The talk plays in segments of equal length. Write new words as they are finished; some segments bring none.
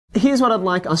here's what I'd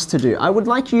like us to do. I would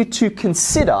like you to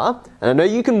consider, and I know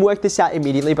you can work this out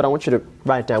immediately, but I want you to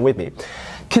write it down with me.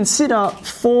 Consider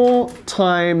 4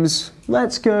 times,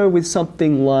 let's go with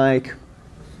something like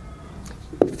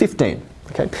 15.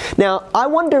 Okay. Now, I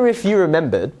wonder if you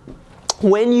remembered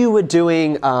when you were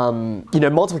doing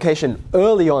multiplication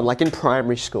early on, like in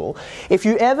primary school, if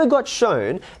you ever got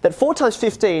shown that 4 times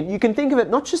 15, you can think of it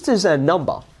not just as a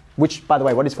number, which, by the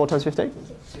way, what is 4 times 15?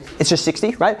 It's just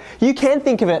 60, right? You can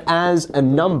think of it as a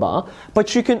number,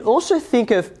 but you can also think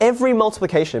of every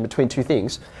multiplication between two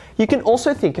things. You can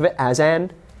also think of it as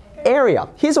an area.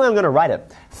 Here's the way I'm going to write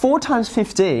it. 4 times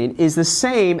 15 is the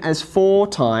same as 4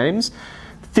 times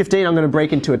 15. I'm going to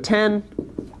break into a 10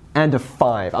 and a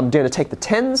 5. I'm going to take the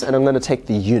tens and I'm going to take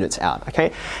the units out,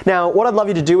 okay? Now, what I'd love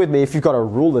you to do with me, if you've got a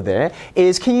ruler there,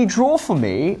 is can you draw for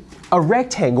me a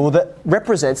rectangle that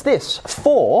represents this?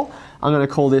 4, I'm going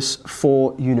to call this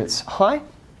 4 units high.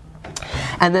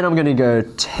 And then I'm going to go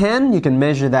 10, you can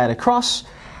measure that across.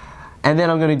 And then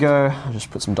I'm going to go, I'll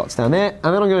just put some dots down there, and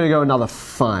then I'm going to go another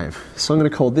 5. So I'm going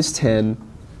to call this 10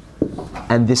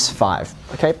 and this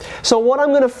 5, okay? So what I'm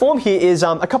going to form here is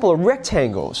a couple of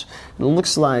rectangles. It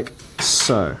looks like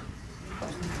so.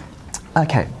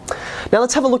 Okay, now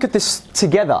let's have a look at this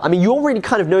together. I mean, you already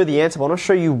kind of know the answer, but I want to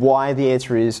show you why the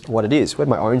answer is what it is. Where'd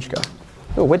my orange go?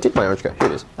 Oh, where did my orange go? Here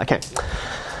it is. Okay.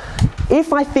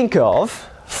 If I think of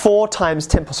 4 times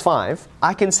 10 plus 5,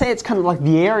 I can say it's kind of like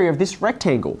the area of this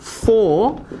rectangle.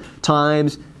 4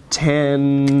 times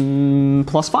 10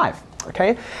 plus 5.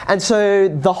 Okay, and so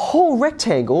the whole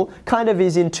rectangle kind of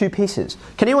is in 2 pieces.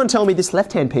 Can anyone tell me this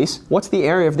left-hand piece, what's the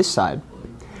area of this side?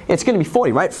 It's going to be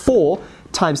 40, right? 4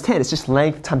 times 10, it's just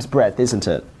length times breadth, isn't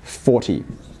it? 40.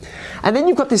 And then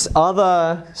you've got this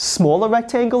other smaller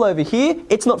rectangle over here.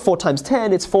 It's not 4 times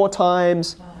 10, it's 4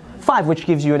 times 5, which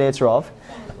gives you an answer of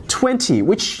 20,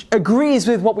 which agrees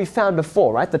with what we found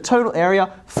before, right? The total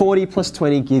area, 40 plus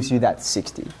 20 gives you that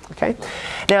 60, okay?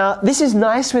 Now, this is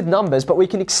nice with numbers, but we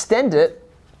can extend it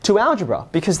to algebra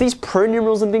because these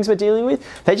pronumerals and things we're dealing with,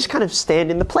 they just kind of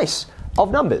stand in the place of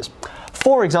numbers.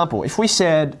 For example, if we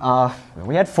said,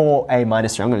 we had 4a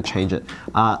minus 3, I'm going to change it.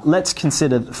 Let's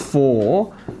consider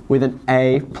 4 with an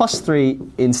a plus 3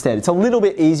 instead. It's a little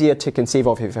bit easier to conceive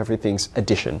of if everything's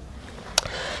addition.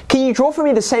 Can you draw for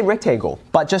me the same rectangle,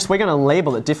 but just we're going to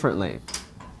label it differently?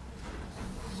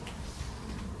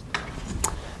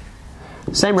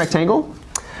 Same rectangle,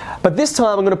 but this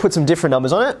time I'm going to put some different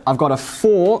numbers on it. I've got a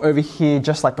 4 over here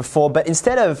just like before, but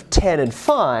instead of 10 and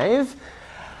 5,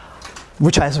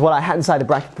 which is what I had inside the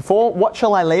bracket before, what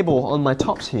shall I label on my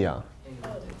tops here?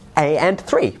 A and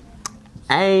 3.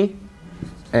 A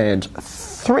and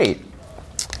 3.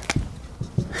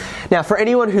 Now, for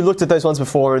anyone who looked at those ones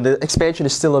before, the expansion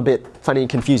is still a bit funny and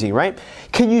confusing, right?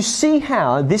 Can you see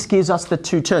how this gives us the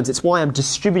 2 terms? It's why I'm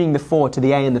distributing the 4 to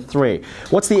the a and the 3.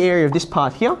 What's the area of this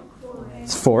part here? 4a.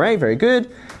 It's 4a, very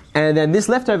good. And then this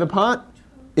leftover part,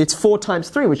 it's 4 times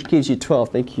 3, which gives you 12.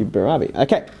 Thank you, Barabi.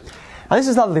 Okay. Now, this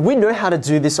is another thing. We know how to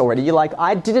do this already. You're like,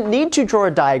 I didn't need to draw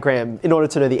a diagram in order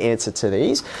to know the answer to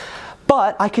these.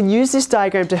 But I can use this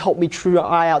diagram to help me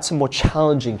try out some more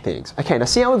challenging things. Okay, now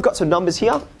see how we've got some numbers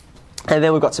here? And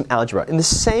then we've got some algebra. In the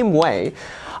same way,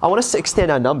 I want us to extend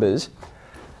our numbers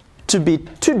to be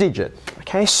 2-digit.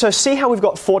 Okay, so see how we've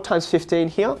got 4 times 15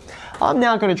 here? I'm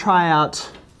now going to try out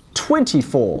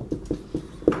 24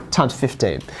 times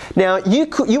 15. Now,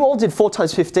 you all did 4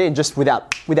 times 15 just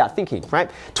without thinking, right?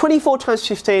 24 times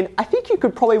 15, I think you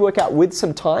could probably work out with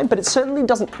some time, but it certainly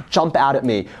doesn't jump out at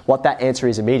me what that answer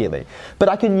is immediately. But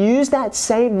I can use that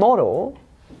same model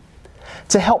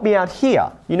to help me out here.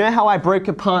 You know how I broke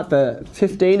apart the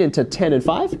 15 into 10 and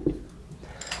 5?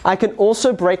 I can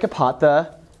also break apart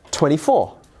the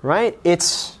 24, right?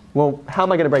 It's, well, how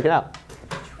am I going to break it out?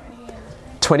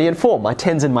 20 and 4, my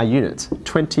tens and my units.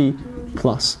 20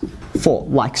 plus 4,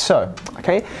 like so,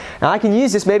 okay? Now I can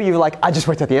use this, maybe you're like, I just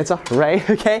worked out the answer, hooray,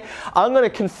 okay? I'm going to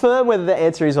confirm whether the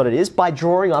answer is what it is by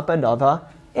drawing up another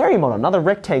area model, another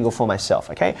rectangle for myself,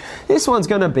 okay? This one's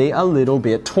going to be a little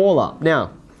bit taller.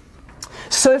 Now,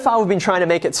 so far we've been trying to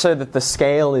make it so that the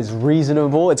scale is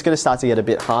reasonable. It's going to start to get a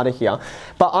bit harder here.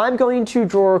 But I'm going to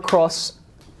draw across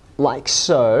like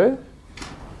so.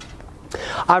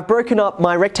 I've broken up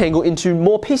my rectangle into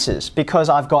more pieces because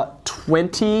I've got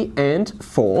 20 and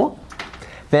 4.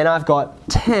 Then I've got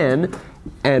 10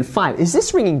 and 5. Is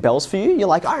this ringing bells for you? You're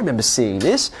like, I remember seeing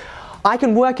this. I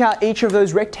can work out each of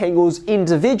those rectangles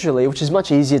individually, which is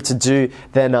much easier to do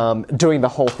than doing the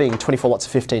whole thing, 24 lots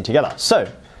of 15 together. So,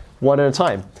 one at a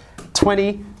time.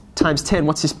 20 times 10,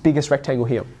 what's this biggest rectangle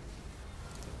here?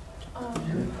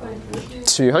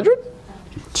 200?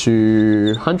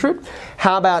 200.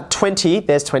 How about 20,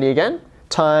 there's 20 again,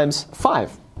 times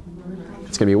 5.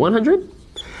 It's going to be 100.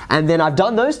 And then I've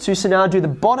done those two, so now I'll do the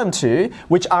bottom two,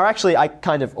 which are actually, I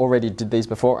kind of already did these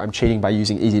before. I'm cheating by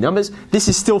using easy numbers. This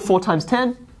is still 4 times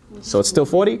 10, so it's still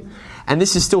 40. And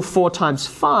this is still 4 times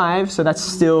 5, so that's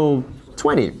still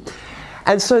 20.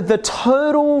 And so the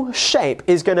total shape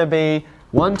is going to be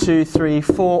 1, 2, 3,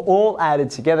 4, all added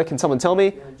together. Can someone tell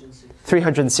me?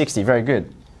 360, very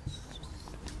good.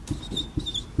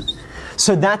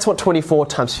 So that's what 24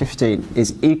 times 15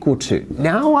 is equal to.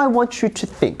 Now I want you to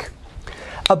think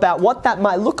about what that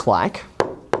might look like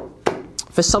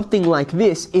for something like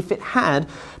this if it had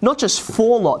not just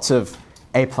 4 lots of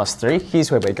a plus 3,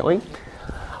 here's where we're going.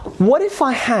 What if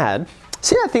I had,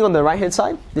 see that thing on the right hand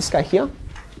side, this guy here?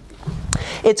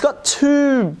 It's got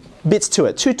 2 bits to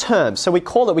it, 2 terms, so we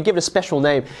give it a special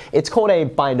name. It's called a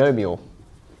binomial.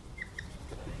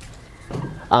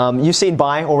 You've seen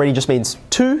bi already just means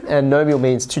 2, and nomial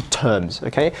means 2 terms,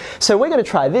 okay? So we're going to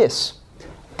try this.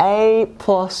 A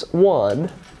plus 1,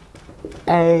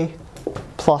 A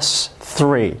plus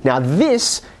 3. Now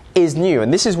this is new,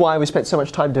 and this is why we spent so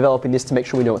much time developing this to make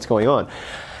sure we know what's going on.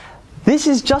 This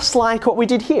is just like what we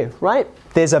did here, right?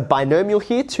 There's a binomial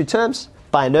here, 2 terms,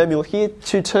 binomial here,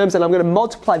 2 terms, and I'm going to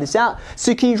multiply this out.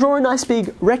 So can you draw a nice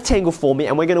big rectangle for me,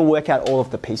 and we're going to work out all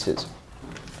of the pieces.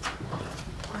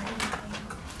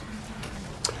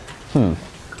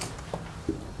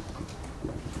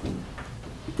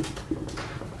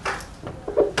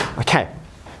 Okay.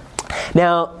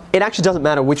 Now, it actually doesn't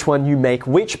matter which one you make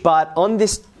which, but on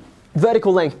this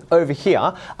vertical length over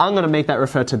here, I'm going to make that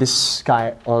refer to this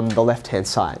guy on the left-hand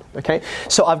side, okay?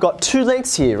 So I've got 2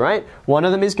 lengths here, right? One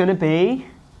of them is going to be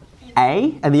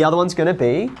A, and the other one's going to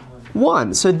be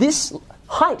 1. So this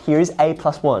height here is A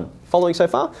plus 1. Following so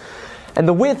far? And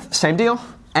the width, same deal.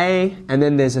 A, and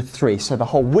then there's a 3. So the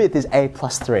whole width is A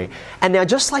plus 3. And now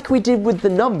just like we did with the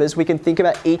numbers, we can think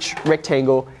about each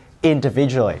rectangle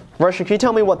individually. Roshan, can you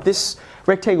tell me what this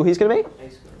rectangle here is going to be? A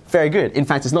squared. Very good. In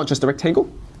fact, it's not just a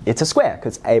rectangle, it's a square,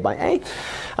 because it's A by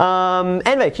A.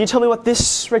 Anyway, can you tell me what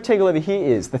this rectangle over here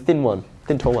is? The thin one,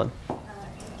 thin tall one. A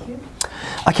cube.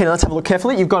 Okay, now let's have a look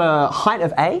carefully. You've got a height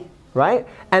of A, right?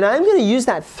 And I'm going to use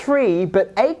that 3,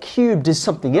 but A cubed is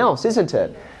something else, isn't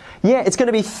it? Yeah, it's going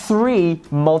to be 3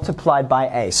 multiplied by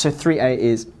A. So 3A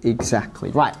is exactly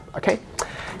right, okay?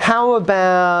 How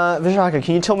about, Vishaka,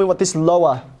 can you tell me what this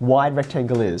lower wide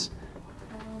rectangle is?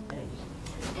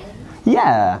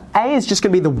 Yeah, A is just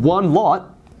going to be the one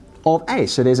lot of A.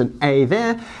 So there's an A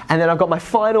there. And then I've got my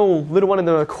final little one in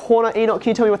the corner. Enoch, can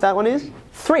you tell me what that one is?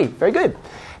 3, very good.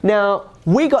 Now,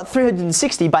 we got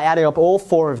 360 by adding up all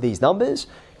 4 of these numbers.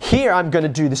 Here I'm going to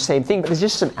do the same thing, but there's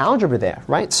just some algebra there,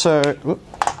 right? So,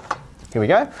 here we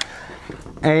go.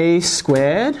 A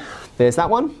squared, there's that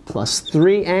one, plus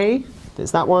 3A,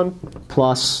 there's that one,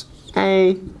 plus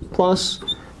A plus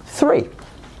 3.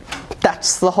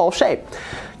 That's the whole shape.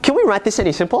 Can we write this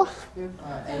any simpler?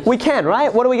 We can,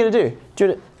 right? What are we going to do?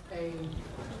 A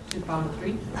to the power of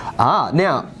 3.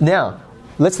 Now,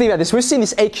 let's think about this. We've seen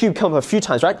this A cubed come up a few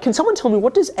times, right? Can someone tell me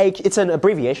what does A, it's an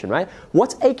abbreviation, right?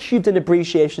 What's A cubed an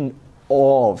abbreviation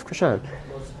of? Krishan?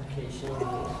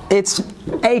 It's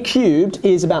A cubed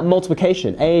is about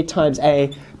multiplication. A times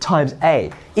A times A.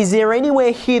 Is there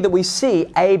anywhere here that we see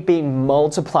A being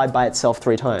multiplied by itself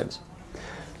 3 times?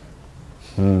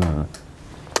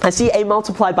 I see A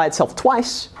multiplied by itself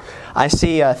twice. I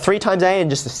see 3 times A and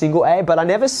just a single A, but I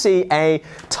never see A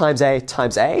times A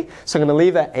times A. So I'm going to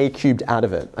leave that A cubed out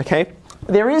of it, okay?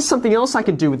 There is something else I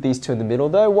can do with these 2 in the middle,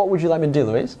 though. What would you like me to do,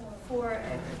 Louise?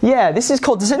 4A. Yeah, this is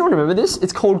called, does anyone remember this?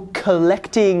 It's called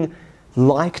collecting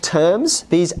like terms.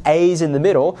 These A's in the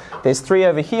middle. There's 3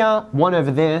 over here, 1 over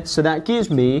there, so that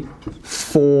gives me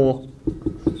 4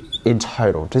 in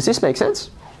total. Does this make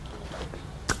sense?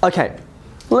 Okay,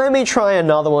 let me try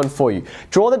another one for you.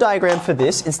 Draw the diagram for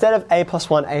this. Instead of A plus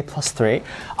 1, A plus 3,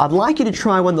 I'd like you to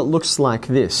try one that looks like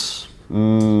this.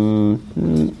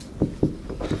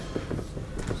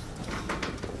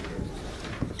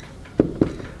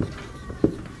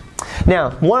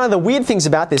 Now, one of the weird things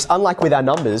about this, unlike with our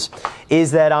numbers,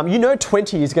 is that you know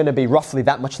 20 is going to be roughly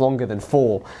that much longer than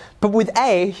 4. But with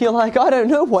A, you're like, I don't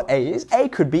know what A is. A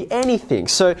could be anything.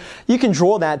 So you can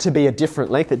draw that to be a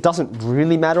different length. It doesn't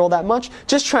really matter all that much.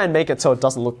 Just try and make it so it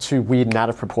doesn't look too weird and out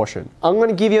of proportion. I'm going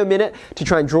to give you a minute to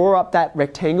try and draw up that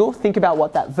rectangle. Think about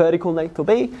what that vertical length will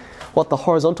be, what the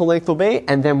horizontal length will be,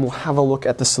 and then we'll have a look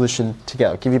at the solution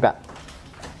together. I'll give you about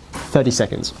 30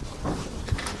 seconds.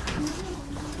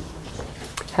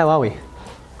 How are we?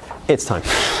 It's time.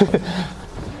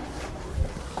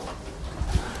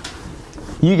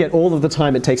 You get all of the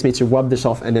time it takes me to rub this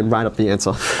off and then write up the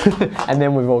answer. And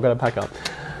then we've all got to pack up.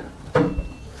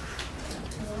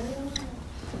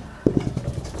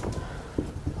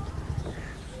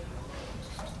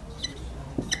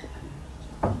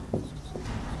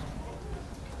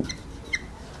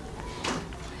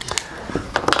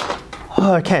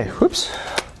 Okay, whoops.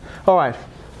 All right,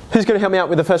 who's going to help me out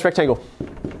with the first rectangle?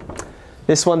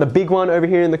 This one, the big one over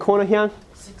here in the corner here.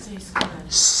 6a squared.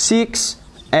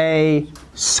 6a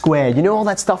squared. You know all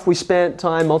that stuff we spent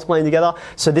time multiplying together?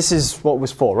 So this is what it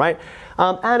was for, right?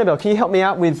 Annabelle, can you help me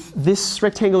out with this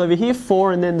rectangle over here,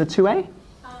 4 and then the 2a? Is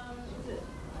it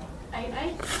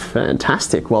 8a?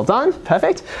 Fantastic, well done,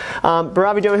 perfect. Barabi, do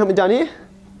you want to help me down here?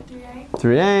 3a.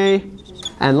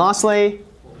 3a. And lastly,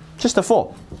 just a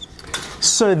 4.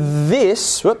 So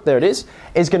this, whoop, there it is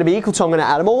going to be equal to, I'm going to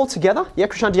add them all together. Yeah,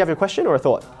 Krishan, do you have a question or a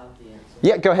thought? I have the answer.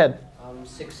 Yeah, go ahead.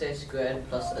 6a squared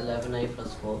plus 11a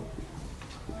plus 4.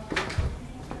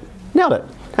 Nailed it.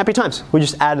 Happy times. We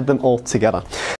just added them all together.